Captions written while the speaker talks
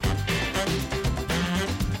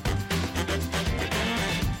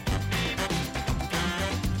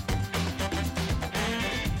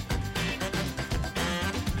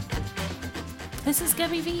This is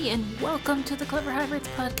Gabby V, and welcome to the Clever Hybrids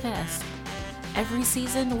podcast. Every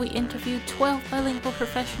season, we interview 12 bilingual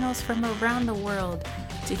professionals from around the world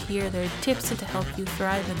to hear their tips and to help you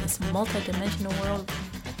thrive in this multidimensional world.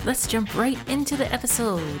 Let's jump right into the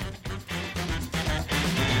episode.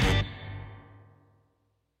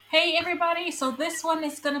 Hey everybody, so this one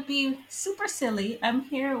is going to be super silly. I'm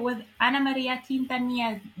here with Ana Maria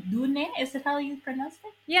Quintanilla Dune. Is it how you pronounce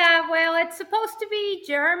it? Yeah, well, it's supposed to be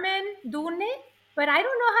German, Dune, but I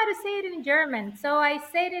don't know how to say it in German, so I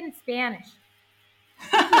say it in Spanish.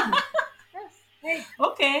 Yes. Hey.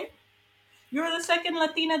 Okay. You're the second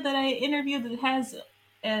Latina that I interviewed that has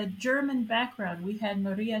a German background. We had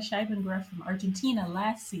Maria Scheibengraf from Argentina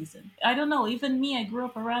last season. I don't know, even me, I grew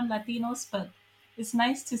up around Latinos, but it's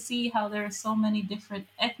nice to see how there are so many different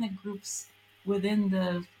ethnic groups within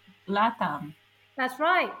the LATAM. That's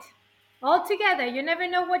right. All together, you never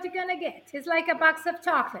know what you're gonna get. It's like a box of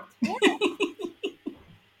chocolate. Yeah.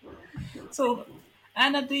 So,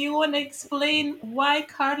 Anna, do you want to explain why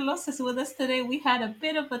Carlos is with us today? We had a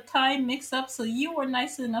bit of a time mix up, so you were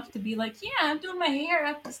nice enough to be like, "Yeah, I'm doing my hair.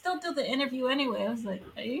 I can still do the interview anyway." I was like,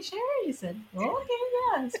 "Are you sure?" You said, "Okay,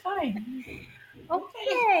 yeah, it's fine." Okay.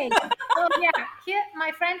 Okay. Well, yeah, here,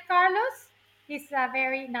 my friend Carlos, he's a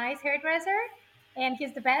very nice hairdresser, and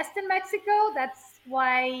he's the best in Mexico. That's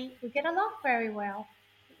why we get along very well.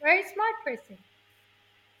 Very smart person.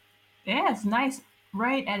 Yeah, it's nice.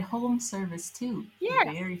 Right at home service too. Yes,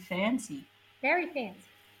 Very fancy. very fancy.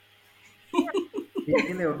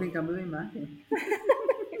 ¿Qué le ofrece cambio de imagen?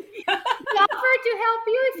 We offer to help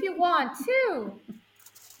you if you want too.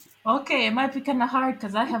 Okay, it might be kind of hard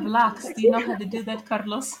because I have locks. Do you know how to do that,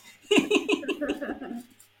 Carlos?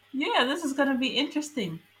 Yeah, this is going to be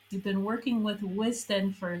interesting. You've been working with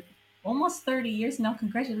Wisden for almost 30 years now.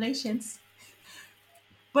 Congratulations.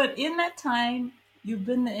 But in that time, you've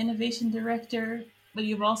been the innovation director, but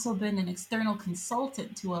you've also been an external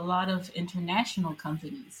consultant to a lot of international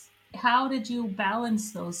companies. How did you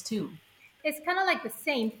balance those two? It's kind of like the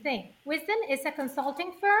same thing. Wisdom is a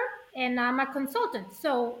consulting firm, and I'm a consultant.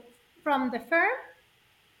 So from the firm,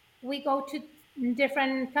 we go to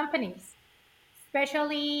different companies,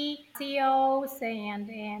 especially CEOs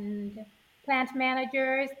and plant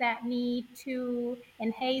managers that need to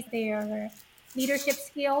enhance their leadership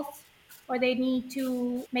skills, or they need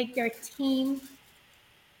to make their team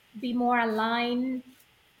be more aligned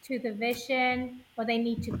to the vision, or they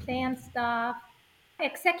need to plan stuff.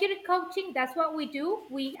 Executive coaching, that's what we do.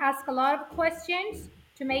 We ask a lot of questions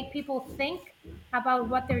to make people think about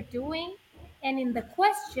what they're doing. And in the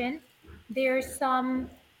question, there's some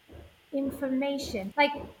information.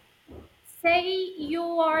 Like, say you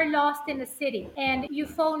are lost in a city and you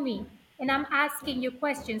phone me and I'm asking you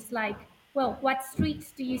questions like, well, what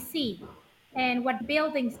streets do you see? And what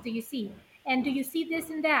buildings do you see? And do you see this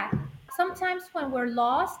and that? Sometimes when we're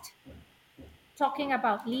lost, talking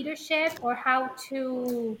about leadership or how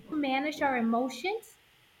to manage our emotions,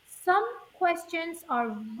 some questions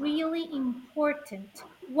are really important.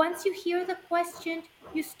 Once you hear the question,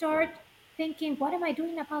 you start thinking, what am I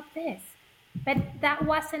doing about this? But that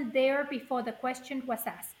wasn't there before the question was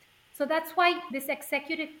asked. So that's why this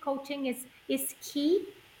executive coaching is key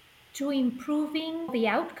to improving the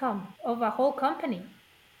outcome of a whole company.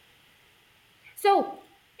 So,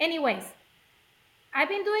 anyways, I've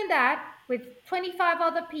been doing that with 25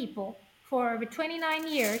 other people for over 29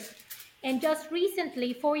 years. And just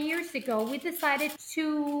recently, 4 years ago, we decided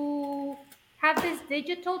to have this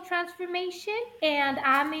digital transformation. And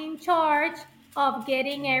I'm in charge of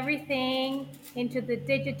getting everything into the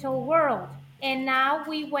digital world. And now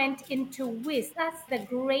we went into WIS. That's the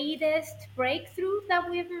greatest breakthrough that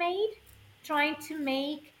we've made, trying to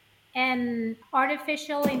make an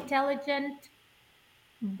artificial intelligent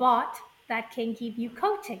bot that can give you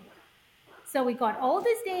coaching. So we got all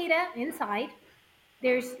this data inside.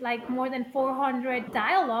 There's like more than 400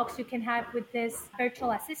 dialogues you can have with this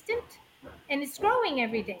virtual assistant, and it's growing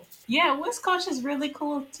every day. Yeah, Wisconsin is really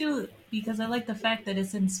cool too because I like the fact that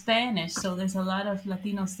it's in Spanish. So there's a lot of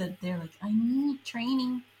Latinos that they're like, I need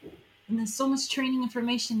training. And there's so much training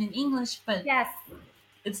information in English, but Yes.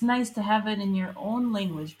 it's nice to have it in your own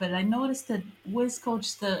language. But I noticed that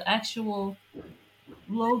WizCoach, the actual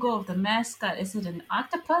logo of the mascot, is it an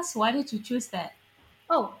octopus? Why did you choose that?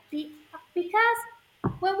 Oh, because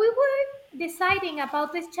when we were deciding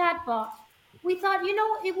about this chatbot, we thought,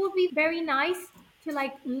 it would be very nice to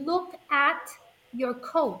like look at your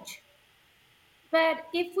coach. But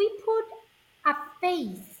if we put a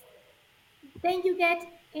face, then you get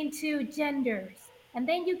into genders, and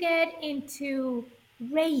then you get into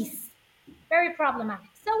race. Very problematic.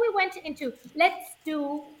 So we went into let's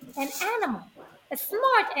do an animal. a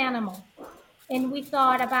smart animal. And we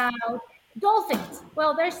thought about dolphins.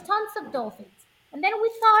 Well, there's tons of dolphins. And then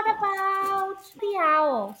we thought about the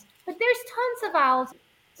owls, but there's tons of owls.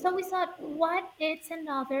 So we thought, what is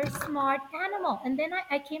another smart animal? And then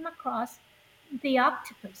I came across the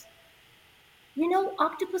octopus. You know,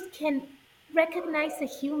 octopus can recognize a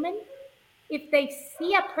human. If they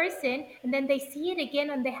see a person and then they see it again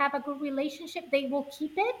and they have a good relationship, they will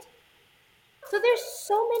keep it. So there's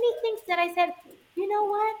so many things that I said, you know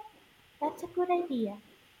what? That's a good idea.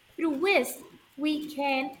 Through WIS, we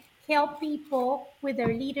can help people with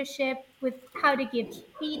their leadership, with how to give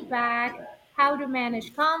feedback, how to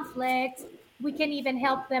manage conflicts. We can even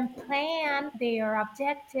help them plan their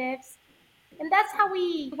objectives. And that's how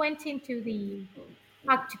we went into the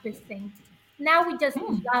octopus thing. Now we just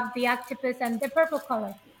Hmm. love the octopus and the purple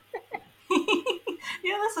color.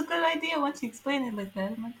 Yeah, that's a good idea once you explain it like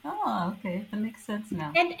that. I'm like, oh, okay, that makes sense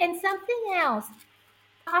now. And something else,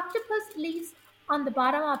 octopus lives on the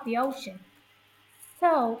bottom of the ocean.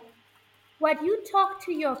 So when you talk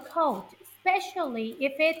to your coach, especially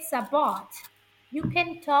if it's a bot, you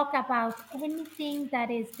can talk about anything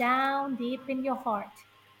that is down deep in your heart.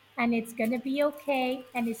 And it's going to be okay.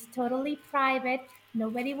 And it's totally private.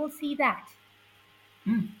 Nobody will see that.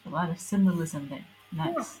 A lot of symbolism there.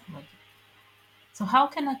 Yeah. Nice. Like, so how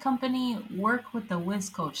can a company work with the whiz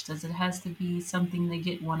coach? Does it has to be something they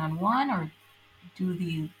get one on one, or do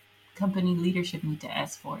the company leadership need to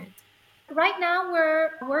ask for it? Right now,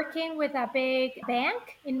 we're working with a big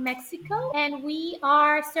bank in Mexico, and we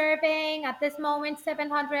are serving at this moment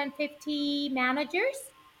 750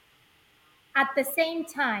 managers at the same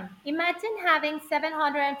time. Imagine having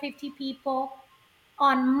 750 people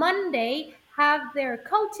on Monday have their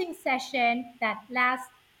coaching session that lasts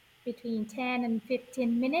between 10 and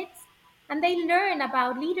 15 minutes, and they learn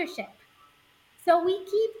about leadership. So we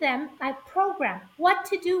give them a program, what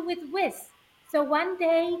to do with WIS. So one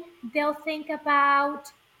day they'll think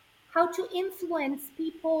about how to influence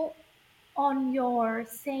people on your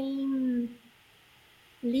same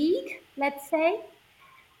league, let's say.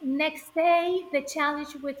 Next day, the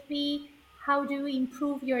challenge would be how to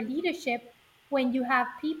improve your leadership when you have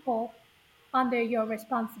people under your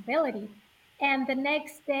responsibility. And the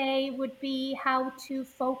next day would be how to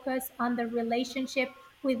focus on the relationship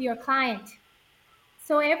with your client.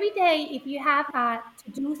 So every day, if you have a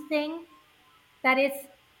to do thing that is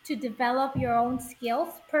to develop your own skills,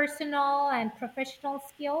 personal and professional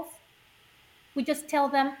skills, we just tell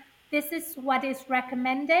them this is what is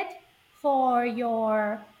recommended for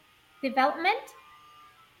your development.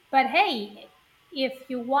 But hey, if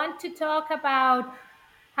you want to talk about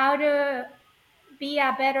how to be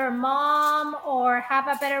a better mom or have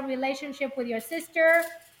a better relationship with your sister,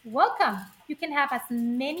 welcome. You can have as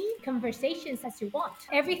many conversations as you want.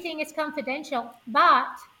 Everything is confidential, but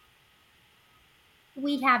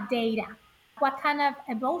we have data. What kind of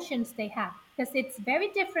emotions they have. Because it's very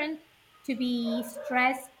different to be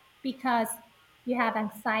stressed because you have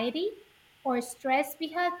anxiety or stress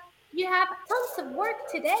because you have tons of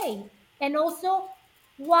work today. And also,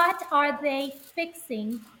 what are they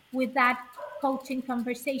fixing with that coaching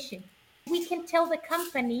conversation? We can tell the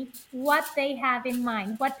company what they have in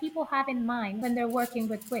mind, what people have in mind when they're working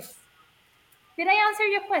with WIS. Did I answer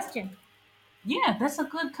your question? Yeah, that's a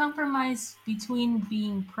good compromise between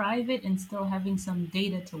being private and still having some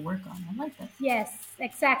data to work on. I like that. Yes,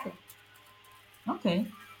 exactly. Okay.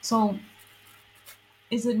 So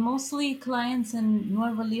is it mostly clients in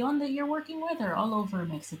Nuevo Leon that you're working with or all over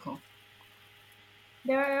Mexico?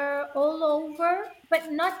 They're all over,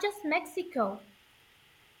 but not just Mexico.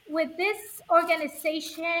 With this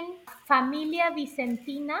organization, Familia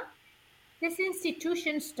Vicentina, this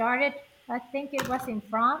institution started, I think it was in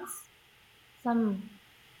France, some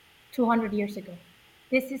 200 years ago.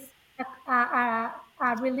 This is a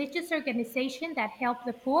religious organization that help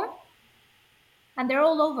the poor, and they're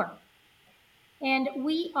all over. And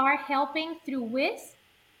we are helping through WIS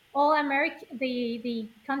all America, the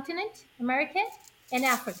continent, America, and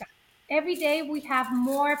Africa. Every day we have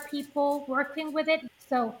more people working with it.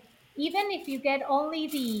 So even if you get only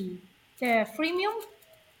the freemium,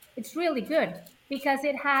 it's really good because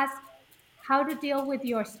it has how to deal with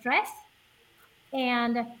your stress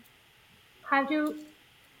and how to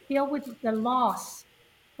deal with the loss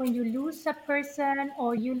when you lose a person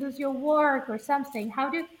or you lose your work or something, how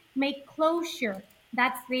to make closure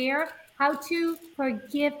that's there, how to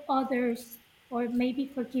forgive others or maybe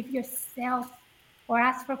forgive yourself or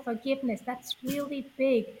ask for forgiveness. That's really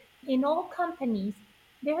big. In all companies,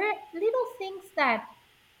 there are little things that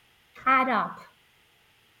add up.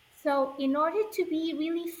 So, in order to be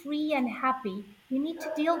really free and happy, you need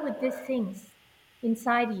to deal with these things.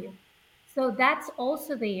 inside you. So that's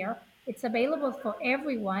also there. It's available for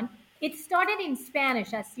everyone. It started in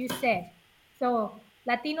Spanish, as you said. So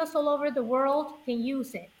Latinos all over the world can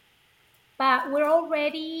use it. But we're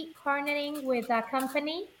already partnering with a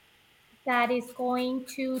company that is going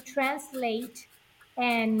to translate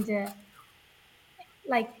and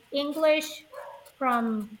like English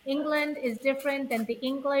from England is different than the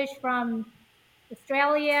English from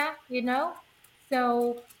Australia, you know?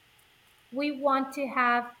 So we want to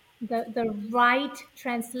have the right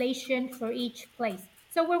translation for each place.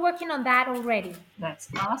 So we're working on that already. That's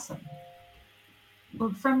awesome.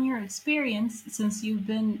 Well, from your experience, since you've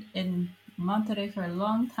been in Monterrey for a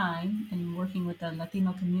long time and working with the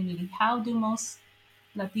Latino community, how do most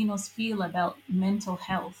Latinos feel about mental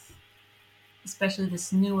health, especially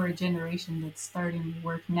this newer generation that's starting to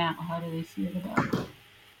work now? How do they feel about it?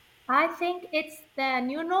 I think it's the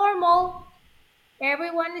new normal.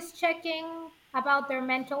 Everyone is checking about their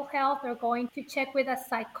mental health. They're going to check with a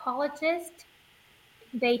psychologist.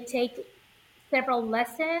 They take several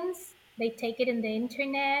lessons, they take it in the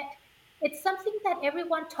internet. It's something that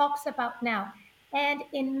everyone talks about now. And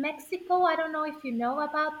in Mexico, I don't know if you know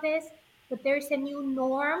about this, but there's a new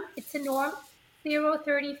norm. It's a norm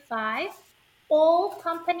 035. All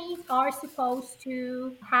companies are supposed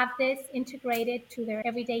to have this integrated to their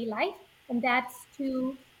everyday life, and that's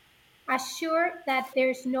to assure that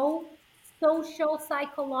there's no social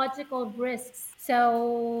psychological risks.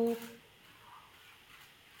 So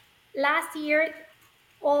last year,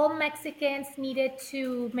 all Mexicans needed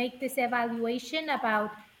to make this evaluation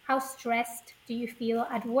about how stressed do you feel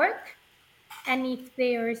at work, and if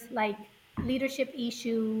there's like leadership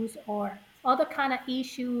issues or other kind of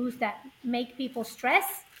issues that make people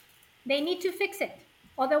stress, they need to fix it.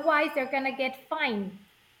 Otherwise, they're going to get fined.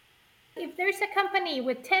 If there's a company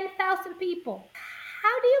with 10,000 people,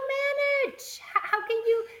 how do you manage? How can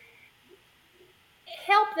you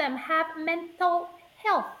help them have mental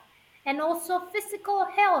health and also physical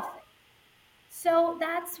health? So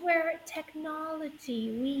that's where technology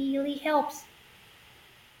really helps.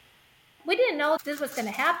 We didn't know this was going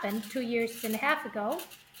to happen 2 years and a half ago,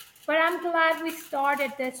 but I'm glad we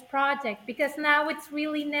started this project because now it's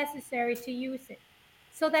really necessary to use it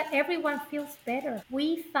so that everyone feels better.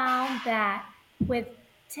 We found that with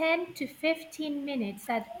 10 to 15 minutes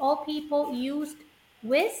that all people used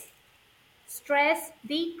WIS, stress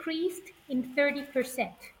decreased in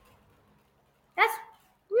 30%. That's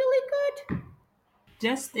really good.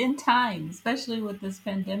 Just in time, especially with this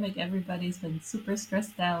pandemic, everybody's been super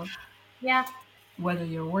stressed out, Yeah, whether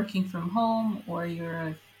you're working from home or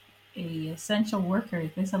you're a essential worker.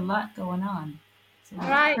 There's a lot going on. So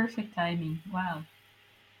right, perfect timing. Wow.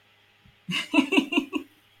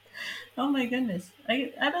 Oh my goodness.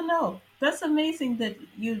 I don't know. That's amazing that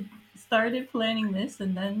you started planning this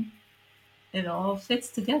and then it all fits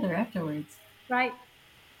together afterwards. right.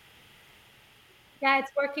 Yeah,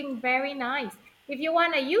 it's working very nice. If you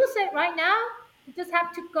want to use it right now, you just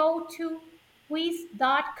have to go to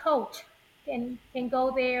quiz.coach and can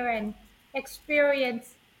go there and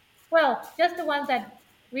experience, well, just the ones that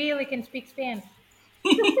really can speak Spanish.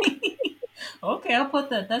 Okay, I'll put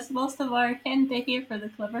that. That's most of our gente here for the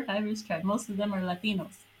Clever Hivers tribe. Most of them are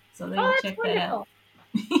Latinos. So they'll Oh, that's check that out.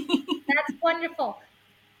 wonderful. That's wonderful.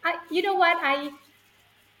 You know what?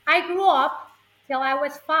 I grew up till I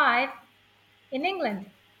was 5 in England.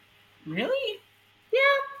 Really?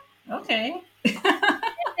 Yeah. Okay.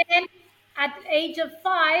 And then at the age of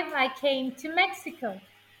 5, I came to Mexico.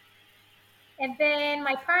 And then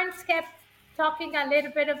my parents kept talking a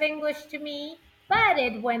little bit of English to me, but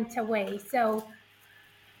it went away. So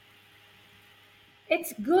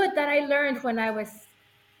it's good that I learned when I was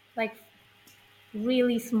like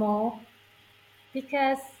really small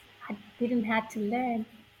because I didn't have to learn.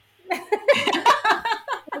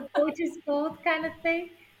 Go to school kind of thing.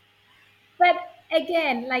 But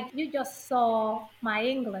again, like you just saw my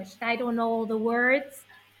English. I don't know all the words,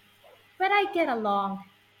 but I get along.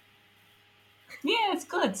 Yeah, it's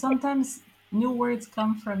good. Sometimes new words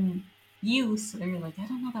come from use, or you're like, I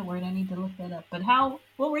don't know that word. I need to look that up. But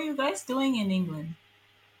what were you guys doing in England?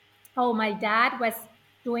 Oh, my dad was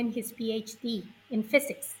doing his PhD in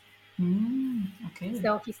physics. Okay.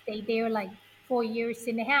 So he stayed there like 4 years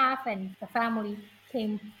and a half, and the family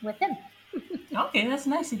came with him. Okay, that's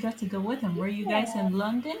nice. You got to go with him. Were you guys Yeah. in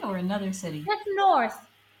London or another city? Just north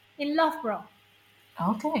in Loughborough.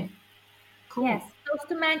 Okay, cool. Yes, close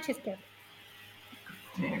to Manchester.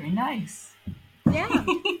 Very nice. Yeah.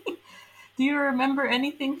 Do you remember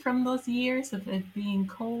anything from those years of it being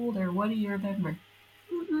cold, or what do you remember?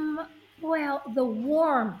 Well, the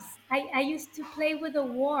worms. I used to play with the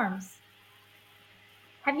worms.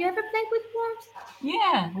 Have you ever played with worms?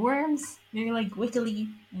 Yeah, worms. They're like wiggly,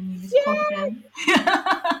 and you just poke Yes. them.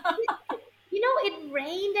 You know, it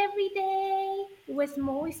rained every day. It was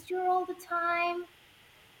moisture all the time.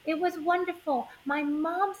 It was wonderful. My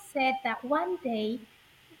mom said that one day,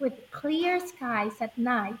 with clear skies at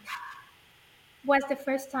night, was the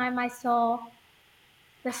first time I saw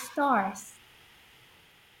the stars.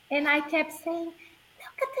 And I kept saying,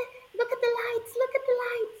 look at the lights, look at the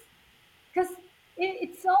lights. Because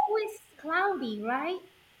it's always cloudy, right?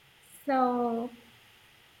 So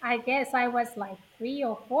I guess I was like 3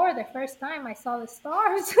 or 4 the first time I saw the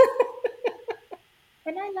stars.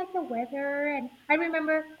 And I like the weather. And I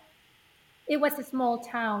remember it was a small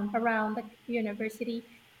town around the university.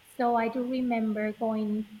 So I do remember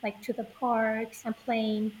going like to the parks and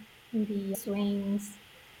playing in the swings.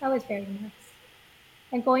 That was very nice.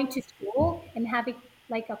 And going to school and having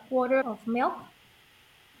like a quarter of milk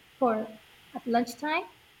for at lunchtime.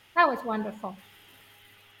 That was wonderful.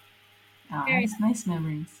 Ah, Very that's nice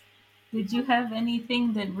memories. Did you have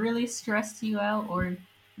anything that really stressed you out, or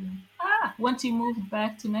once you moved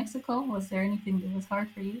back to Mexico, was there anything that was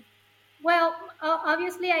hard for you? well.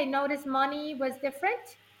 Obviously, I noticed money was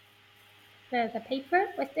different. The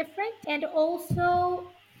paper was different, and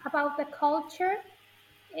also about the culture.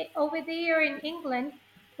 Over there in England,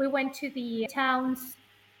 we went to the town's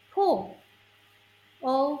pool.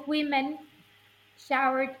 All women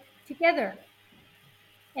showered together,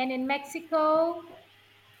 and in Mexico,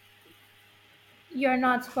 you're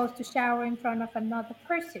not supposed to shower in front of another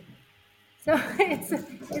person. So it's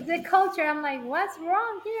a culture. I'm like, what's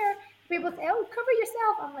wrong here? People say, oh, cover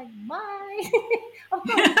yourself. I'm like, why? Of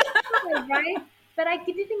course, covered, right? But I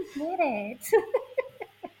didn't get it.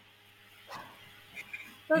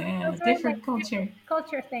 Yeah, Those were like different culture.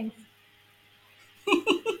 culture things.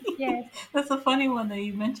 Yes. That's a funny one that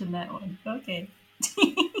you mentioned that one. Okay.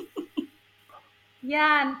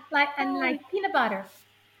 Yeah, and Ah, like peanut butter.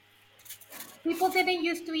 People didn't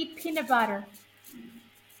used to eat peanut butter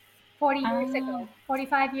 40 years ah, ago,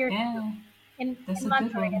 45 years ago. yeah, In that's a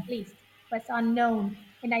good Monterey, one. at least, was unknown.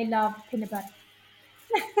 And I love peanut butter.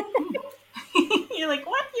 You're like,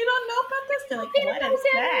 what? You don't know about this? They're like, Peanut what is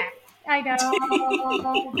butter. that? I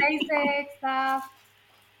know. Basic stuff.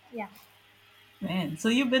 Yeah. Man, so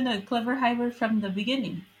you've been a clever hybrid from the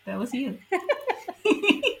beginning. That was you.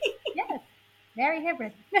 Yes. Very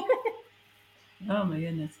hybrid. Oh my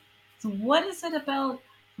goodness. So what is it about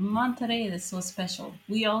Monterrey that's so special?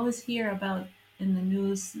 We always hear about in the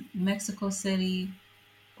news Mexico City,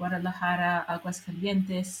 Guadalajara,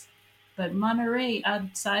 Aguascalientes, but Monterrey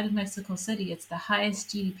outside of Mexico City, it's the highest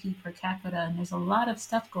GDP per capita, and there's a lot of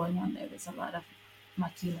stuff going on there. There's a lot of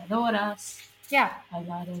maquiladoras, Yeah. a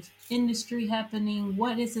lot of industry happening.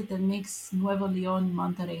 What is it that makes Nuevo León,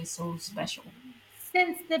 Monterrey so special?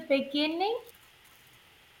 Since the beginning,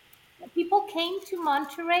 people came to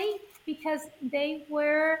Monterey because they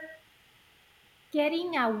were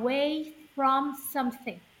getting away from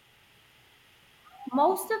something.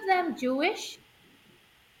 Most of them Jewish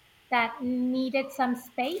that needed some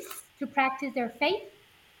space to practice their faith,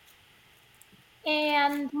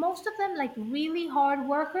 and most of them like really hard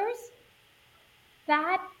workers.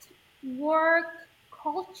 That work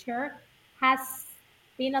culture has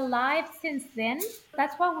been alive since then.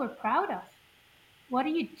 That's what we're proud of. What are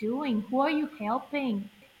you doing? Who are you helping?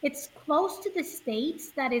 It's close to the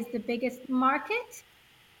States, that is the biggest market.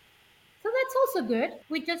 So that's also good.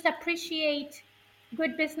 We just appreciate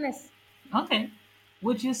good business. Okay.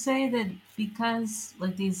 Would you say that because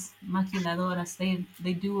like these maquiladoras,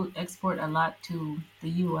 they do export a lot to the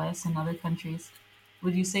U.S. and other countries?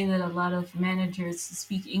 Would you say that a lot of managers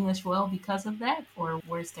speak English well because of that, or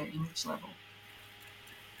where's their English level?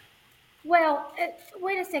 Well,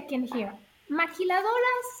 wait a second here.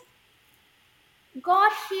 Maquiladoras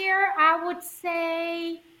got here, I would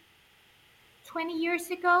say, 20 years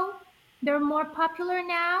ago. They're more popular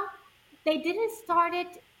now. They didn't start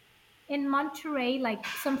it in Monterrey like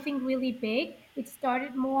something really big. It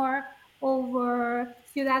started more over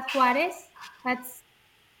Ciudad Juarez. That's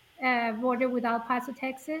border with El Paso,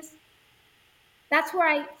 Texas. That's where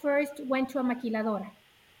I first went to a maquiladora.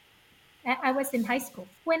 I was in high school.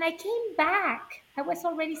 When I came back, I was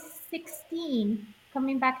already 16,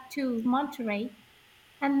 coming back to Monterrey,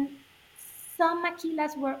 and some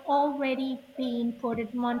maquilas were already being put in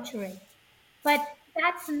Monterrey. But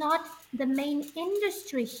that's not the main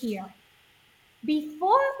industry here.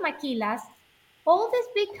 Before maquilas, all these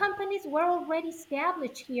big companies were already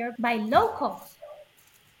established here by locals.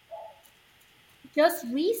 Just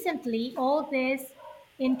recently, all this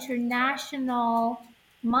international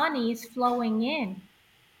money is flowing in.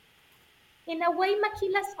 In a way,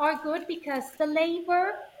 maquilas are good because the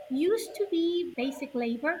labor used to be basic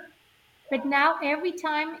labor, but now every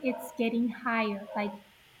time it's getting higher. Like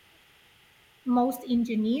most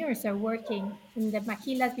engineers are working in the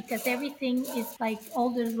maquilas because everything is like all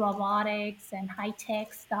this robotics and high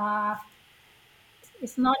tech stuff.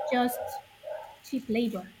 It's not just cheap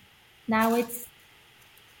labor. Now it's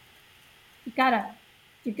you gotta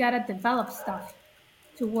you gotta develop stuff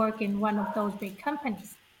to work in one of those big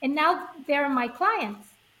companies. And now they're my clients.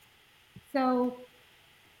 So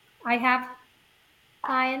I have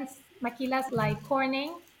clients, maquilas like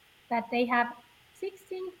Corning, that they have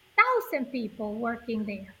 16,000 people working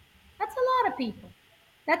there. That's a lot of people.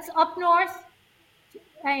 That's up north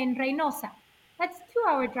in Reynosa. That's 2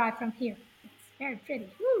 hour drive from here. It's very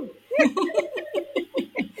pretty. Woo.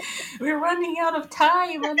 We're running out of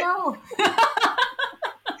time. I know.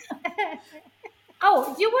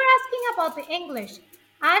 Oh, you were asking about the English.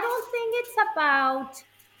 I don't think it's about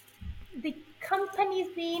the companies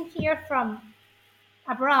being here from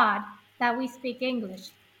abroad that we speak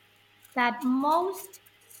English. That most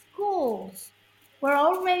schools were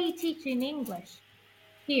already teaching English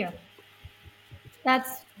here.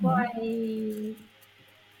 That's why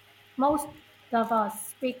most of us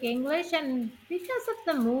speak English, and because of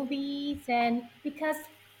the movies, and because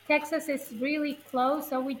Texas is really close,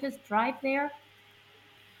 so we just drive there.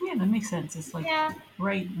 Yeah, that makes sense. It's like Yeah.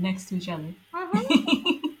 right next to each other.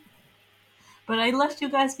 Mm-hmm. But I left you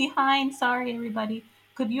guys behind. Sorry, everybody.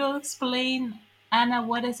 Could you explain, Anna,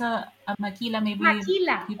 what is a maquila? Maybe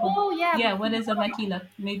Maquila. people, Oh, yeah. yeah, what is a maquila?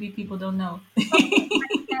 Maybe people don't know. Okay,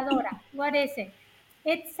 maquiladora. What is it?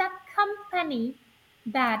 It's a company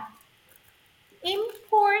that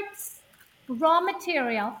imports raw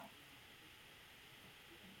material,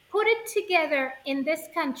 put it together in this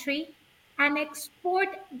country, and export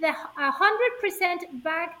the 100%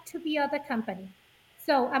 back to the other company.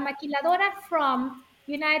 So a maquiladora from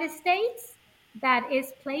United States that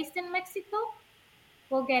is placed in Mexico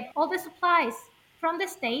will get all the supplies from the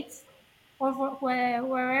States or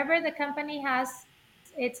wherever the company has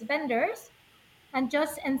its vendors, and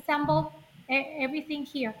just assemble everything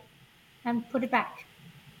here and put it back.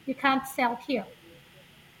 You can't sell here.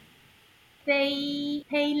 They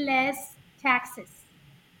pay less taxes.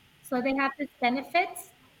 So they have these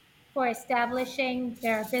benefits for establishing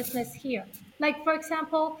their business here. Like, for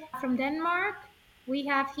example, from Denmark, we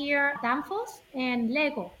have here Danfoss and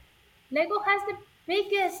Lego. Lego has the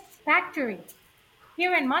biggest factory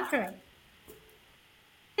here in Monterrey.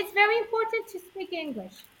 It's very important to speak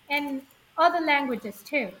English and other languages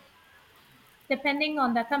too, depending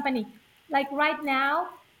on the company. Like right now,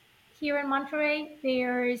 here in Monterrey,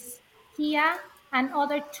 there's Kia and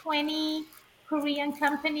other 20 Korean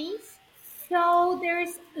companies. So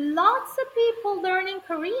there's lots of people learning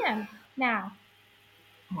Korean now.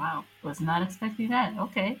 Wow, was not expecting that.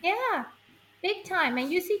 Okay, Yeah, big time.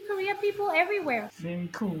 And you see Korean people everywhere. very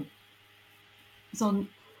cool. So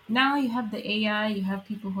now you have the AI, you have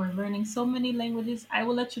people who are learning so many languages. I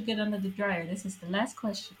will let you get under the dryer. This is the last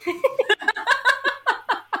question.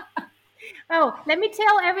 Oh, let me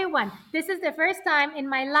tell everyone, this is the first time in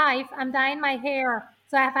my life I'm dyeing my hair.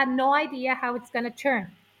 So I've had no idea how it's going to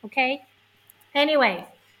turn. Okay. Anyways,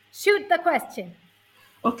 shoot the question.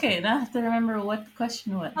 Okay, now I have to remember what the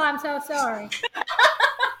question was. Oh, I'm so sorry.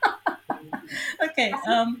 Okay,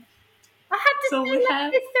 I have to so stay we like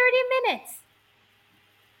have, this 30 minutes.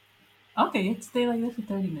 okay, let's stay like this for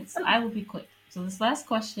 30 minutes. So I will be quick. So this last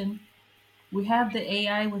question, we have the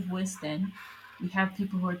AI with Wisdom. We have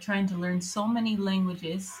people who are trying to learn so many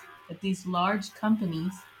languages at these large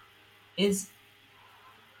companies. Is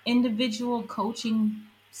individual coaching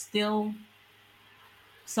still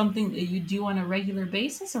something that you do on a regular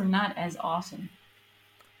basis or not as often?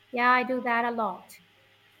 Yeah, I do that a lot.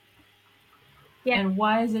 Yeah, And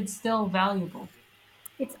why is it still valuable?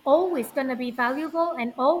 it's always going to be valuable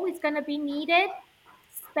and always going to be needed,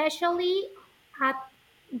 especially at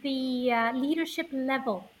the leadership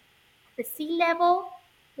level. The C level,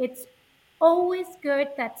 it's always good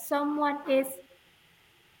that someone is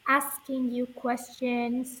asking you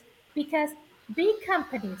questions because big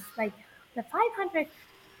companies like the 500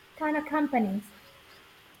 kind of companies,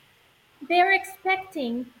 they're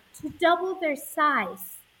expecting to double their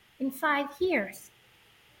size in 5 years.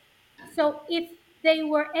 So if they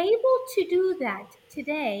were able to do that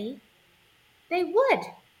today, they would,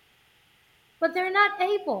 but they're not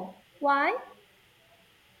able. Why?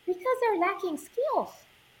 Because they're lacking skills.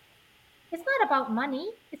 It's not about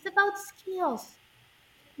money, it's about skills.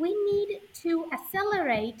 We need to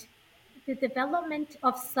accelerate the development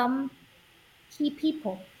of some key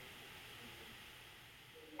people.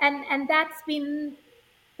 And that's been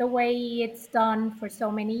the way it's done for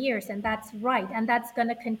so many years, and that's right, and that's going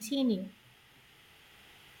to continue.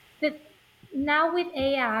 The, Now with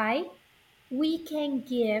AI, we can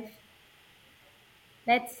give,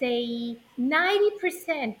 let's say,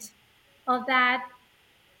 90% of that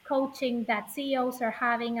coaching that CEOs are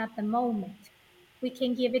having at the moment. We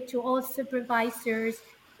can give it to all supervisors,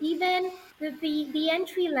 even the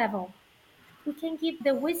entry level. We can give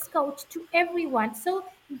the Wiz coach to everyone. So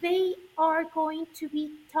they are going to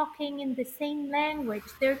be talking in the same language.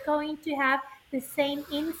 They're going to have the same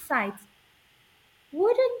insights.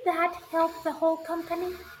 Wouldn't that help the whole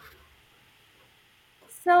company?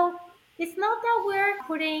 So it's not that we're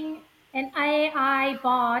putting an AI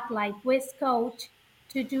bot like Wiz Coach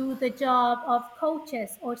to do the job of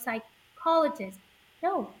coaches or psychologists.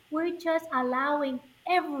 No, we're just allowing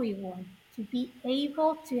everyone to be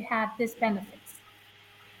able to have these benefits.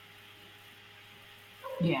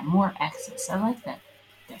 Yeah, more access. I like that.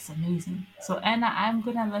 That's amazing. So, Anna, I'm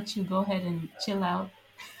going to let you go ahead and chill out.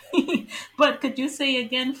 But could you say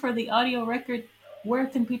again for the audio record, where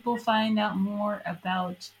can people find out more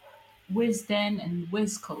about Wisden and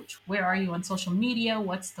Wiz Coach? Where are you on social media?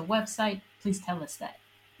 What's the website? Please tell us that.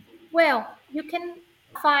 Well, you can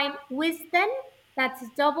find Wisden, that's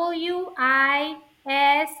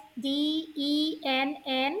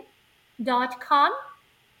WISDENN.com,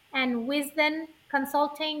 and Wisden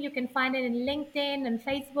Consulting, you can find it in LinkedIn and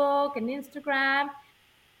Facebook and Instagram.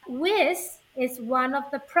 Wiz is one of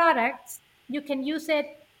the products. You can use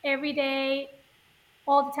it every day,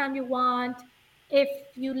 all the time you want. If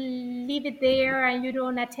you leave it there and you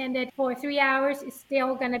don't attend it for 3 hours, it's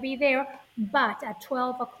still going to be there. But at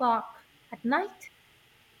 12 o'clock at night,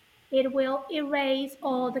 it will erase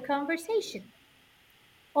all the conversation.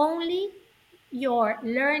 Only your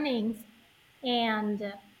learnings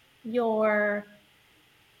and your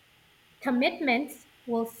commitments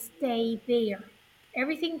will stay there.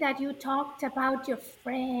 Everything that you talked about your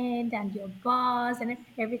friend and your boss and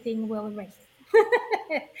everything will erase.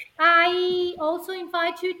 I also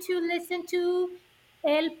invite you to listen to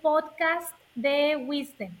El Podcast de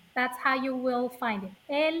Wisdom. That's how you will find it.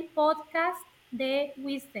 El Podcast de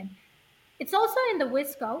Wisdom. It's also in the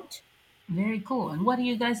Wiz Coach. Very cool. And what do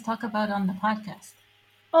you guys talk about on the podcast?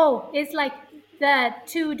 Oh, it's like the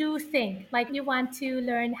to do thing. Like you want to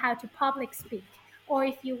learn how to public speak, or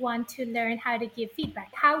if you want to learn how to give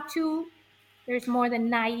feedback. How to, there's more than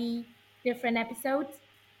 90 different episodes.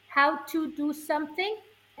 How to do something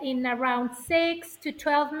in around 6 to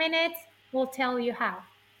 12 minutes will tell you how.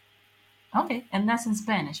 Okay, and that's in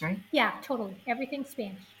Spanish, right? Yeah, totally. Everything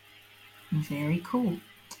Spanish. Very cool.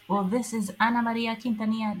 Well, this is Ana Maria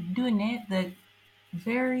Quintanilla Dune, the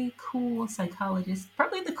very cool psychologist,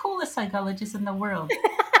 probably the coolest psychologist in the world.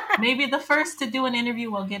 Maybe the first to do an interview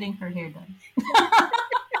while getting her hair done.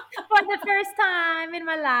 For the first time in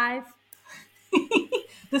my life.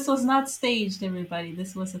 This was not staged, everybody.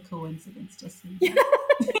 This was a coincidence, just so you know.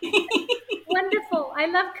 Wonderful. I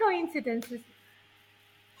love coincidences.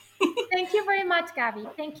 Thank you very much, Gabby.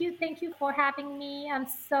 Thank you for having me. I'm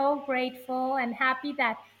so grateful and happy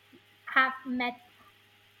that have met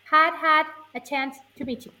had a chance to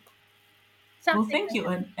meet you. Well, Something thank like you,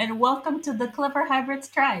 that. and welcome to the Clever Hybrids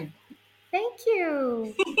tribe. Thank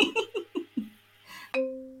you.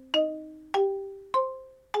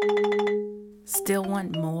 Still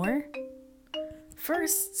want more?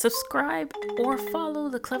 First, subscribe or follow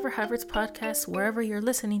the Clever Hybrids podcast wherever you're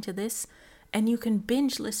listening to this, and you can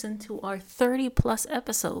binge listen to our 30 plus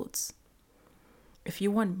episodes. If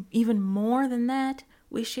you want even more than that,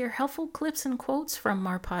 we share helpful clips and quotes from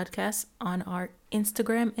our podcast on our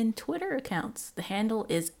Instagram and Twitter accounts. The handle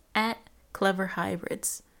is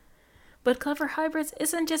 @CleverHybrids. But Clever Hybrids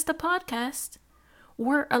isn't just a podcast.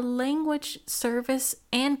 We're a language, service,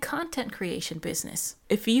 and content creation business.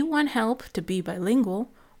 If you want help to be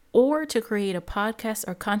bilingual or to create a podcast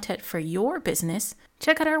or content for your business,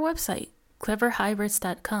 check out our website,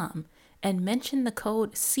 cleverhybrids.com, and mention the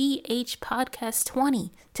code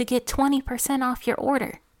CHPodcast20 to get 20% off your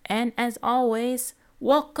order. And as always,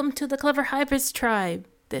 welcome to the Clever Hybrids tribe.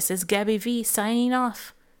 This is Gabby V signing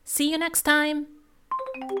off. See you next time.